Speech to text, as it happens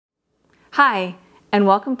Hi, and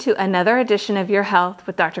welcome to another edition of Your Health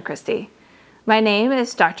with Dr. Christy. My name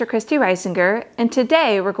is Dr. Christy Reisinger, and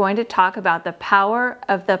today we're going to talk about the power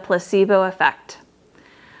of the placebo effect.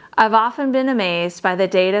 I've often been amazed by the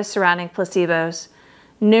data surrounding placebos.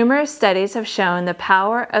 Numerous studies have shown the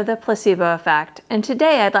power of the placebo effect, and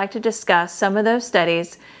today I'd like to discuss some of those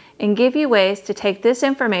studies and give you ways to take this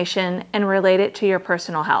information and relate it to your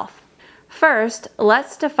personal health. First,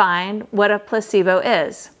 let's define what a placebo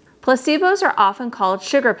is. Placebos are often called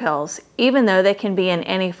sugar pills, even though they can be in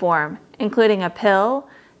any form, including a pill,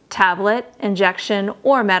 tablet, injection,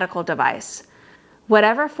 or medical device.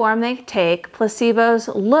 Whatever form they take,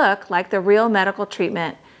 placebos look like the real medical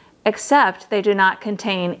treatment, except they do not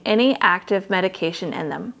contain any active medication in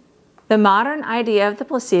them. The modern idea of the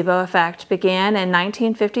placebo effect began in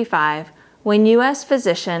 1955 when U.S.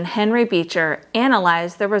 physician Henry Beecher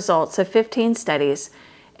analyzed the results of 15 studies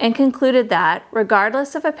and concluded that,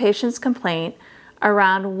 regardless of a patient's complaint,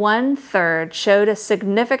 around 1/3 showed a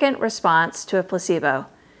significant response to a placebo.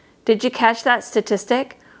 Did you catch that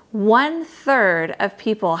statistic? 1/3 of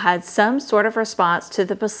people had some sort of response to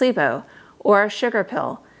the placebo or a sugar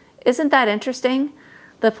pill. Isn't that interesting?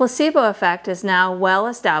 The placebo effect is now well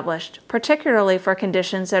established, particularly for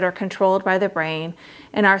conditions that are controlled by the brain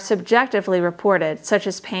and are subjectively reported, such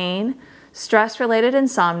as pain, stress-related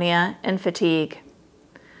insomnia, and fatigue.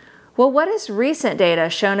 Well, what has recent data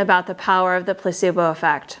shown about the power of the placebo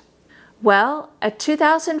effect? Well, a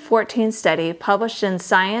 2014 study published in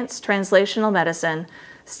Science Translational Medicine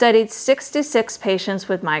studied 66 patients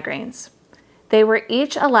with migraines. They were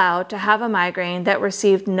each allowed to have a migraine that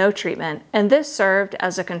received no treatment, and this served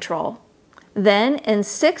as a control. Then, in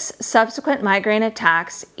 6 subsequent migraine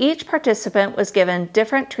attacks, each participant was given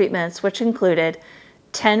different treatments, which included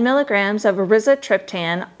 10 milligrams of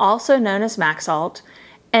rizatriptan, also known as Maxalt,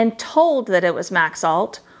 and told that it was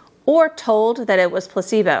Maxalt, or told that it was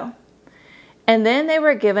placebo. And then they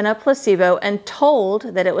were given a placebo and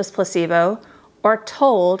told that it was placebo, or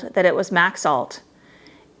told that it was Maxalt.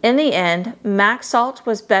 In the end, Maxalt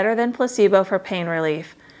was better than placebo for pain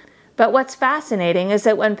relief. But what's fascinating is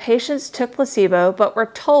that when patients took placebo but were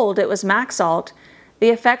told it was Maxalt, the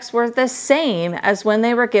effects were the same as when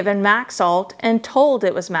they were given Maxalt and told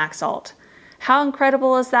it was Maxalt. How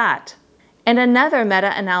incredible is that? And another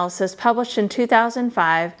meta-analysis published in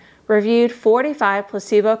 2005 reviewed 45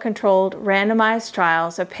 placebo-controlled randomized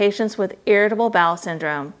trials of patients with irritable bowel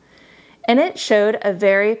syndrome, and it showed a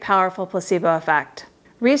very powerful placebo effect.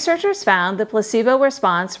 Researchers found the placebo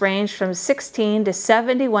response ranged from 16 to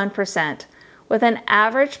 71%, with an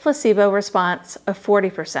average placebo response of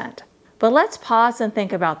 40%. But let's pause and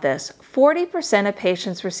think about this. 40% of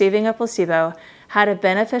patients receiving a placebo had a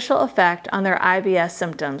beneficial effect on their IBS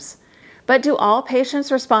symptoms. But do all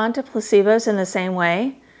patients respond to placebos in the same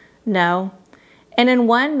way? No. And in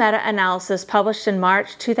one meta-analysis published in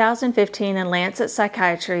March 2015 in Lancet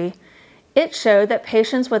Psychiatry, it showed that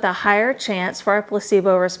patients with a higher chance for a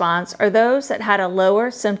placebo response are those that had a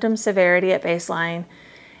lower symptom severity at baseline,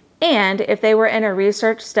 and if they were in a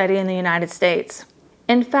research study in the United States.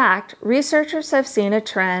 In fact, researchers have seen a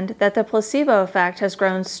trend that the placebo effect has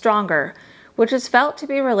grown stronger, which is felt to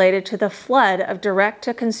be related to the flood of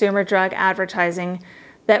direct-to-consumer drug advertising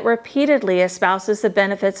that repeatedly espouses the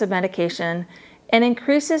benefits of medication and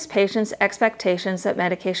increases patients' expectations that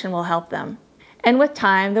medication will help them. And with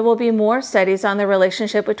time, there will be more studies on the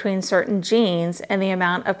relationship between certain genes and the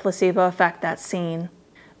amount of placebo effect that's seen.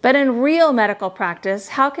 But in real medical practice,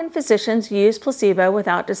 how can physicians use placebo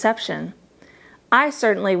without deception? I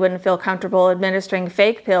certainly wouldn't feel comfortable administering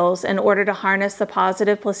fake pills in order to harness the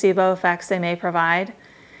positive placebo effects they may provide.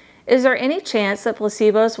 Is there any chance that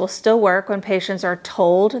placebos will still work when patients are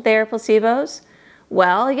told they are placebos?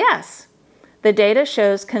 Well, yes. The data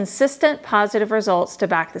shows consistent positive results to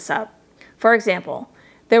back this up. For example,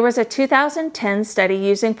 there was a 2010 study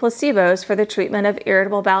using placebos for the treatment of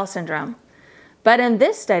irritable bowel syndrome. But in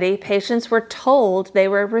this study, patients were told they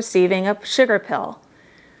were receiving a sugar pill.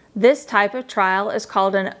 This type of trial is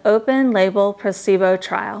called an open-label placebo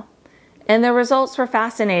trial, and the results were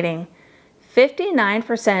fascinating.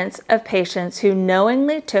 59% of patients who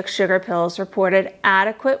knowingly took sugar pills reported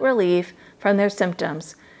adequate relief from their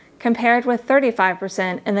symptoms, compared with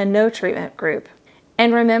 35% in the no treatment group.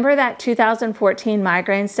 And remember that 2014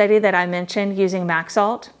 migraine study that I mentioned using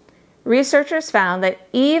Maxalt? Researchers found that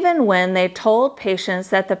even when they told patients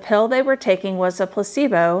that the pill they were taking was a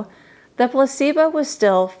placebo, the placebo was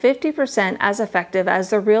still 50% as effective as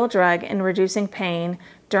the real drug in reducing pain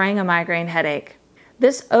during a migraine headache.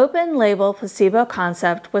 This open-label placebo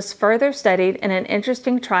concept was further studied in an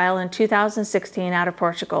interesting trial in 2016 out of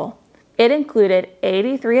Portugal. It included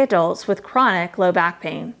 83 adults with chronic low back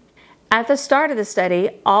pain. At the start of the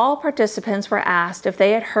study, all participants were asked if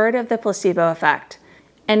they had heard of the placebo effect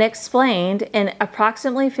and explained in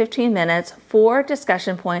approximately 15 minutes 4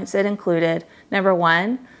 discussion points that included: number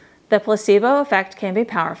 1, the placebo effect can be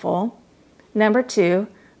powerful; number 2,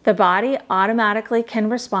 the body automatically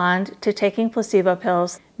can respond to taking placebo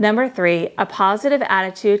pills; number 3, a positive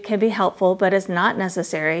attitude can be helpful but is not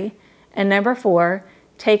necessary; and number 4,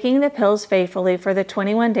 taking the pills faithfully for the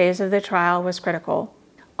 21 days of the trial was critical.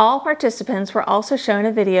 All participants were also shown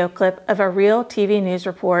a video clip of a real TV news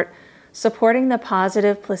report supporting the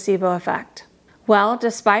positive placebo effect. Well,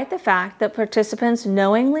 despite the fact that participants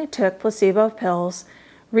knowingly took placebo pills,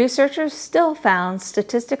 researchers still found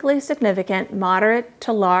statistically significant moderate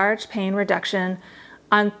to large pain reduction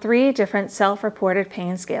on 3 different self-reported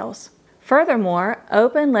pain scales. Furthermore,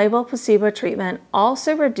 open-label placebo treatment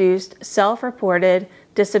also reduced self-reported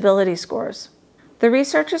disability scores. The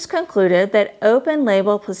researchers concluded that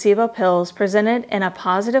open-label placebo pills presented in a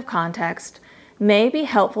positive context may be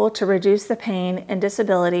helpful to reduce the pain and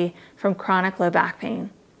disability from chronic low back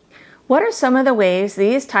pain. What are some of the ways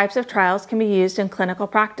these types of trials can be used in clinical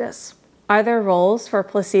practice? Are there roles for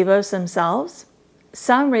placebos themselves?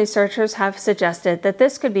 Some researchers have suggested that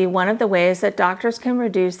this could be one of the ways that doctors can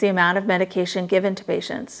reduce the amount of medication given to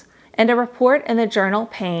patients. And a report in the journal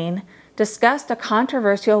Pain discussed a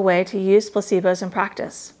controversial way to use placebos in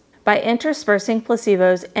practice. By interspersing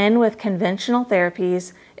placebos in with conventional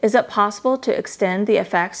therapies, is it possible to extend the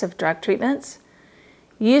effects of drug treatments?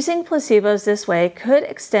 Using placebos this way could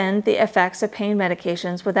extend the effects of pain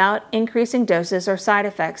medications without increasing doses or side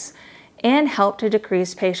effects and help to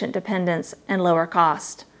decrease patient dependence and lower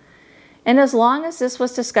cost. And as long as this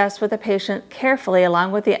was discussed with the patient carefully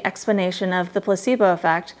along with the explanation of the placebo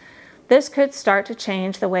effect, this could start to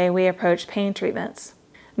change the way we approach pain treatments.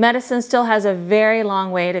 Medicine still has a very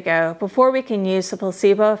long way to go before we can use the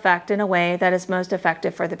placebo effect in a way that is most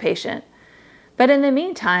effective for the patient. But in the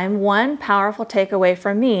meantime, one powerful takeaway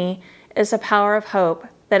from me is the power of hope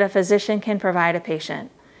that a physician can provide a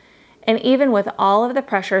patient. And even with all of the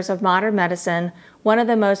pressures of modern medicine, one of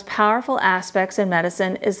the most powerful aspects in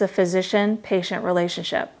medicine is the physician-patient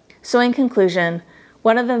relationship. So in conclusion,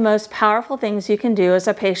 one of the most powerful things you can do as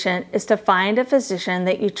a patient is to find a physician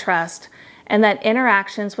that you trust and that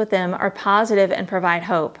interactions with them are positive and provide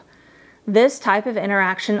hope. This type of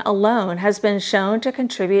interaction alone has been shown to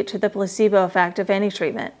contribute to the placebo effect of any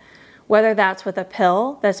treatment, whether that's with a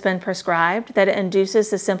pill that's been prescribed that induces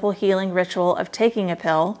the simple healing ritual of taking a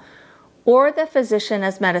pill, or the physician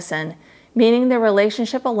as medicine, meaning the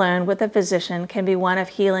relationship alone with the physician can be one of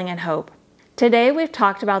healing and hope. Today we've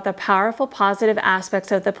talked about the powerful positive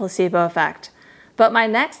aspects of the placebo effect, but my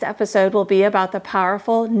next episode will be about the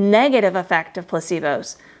powerful negative effect of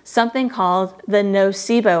placebos, something called the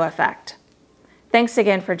nocebo effect. Thanks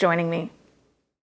again for joining me.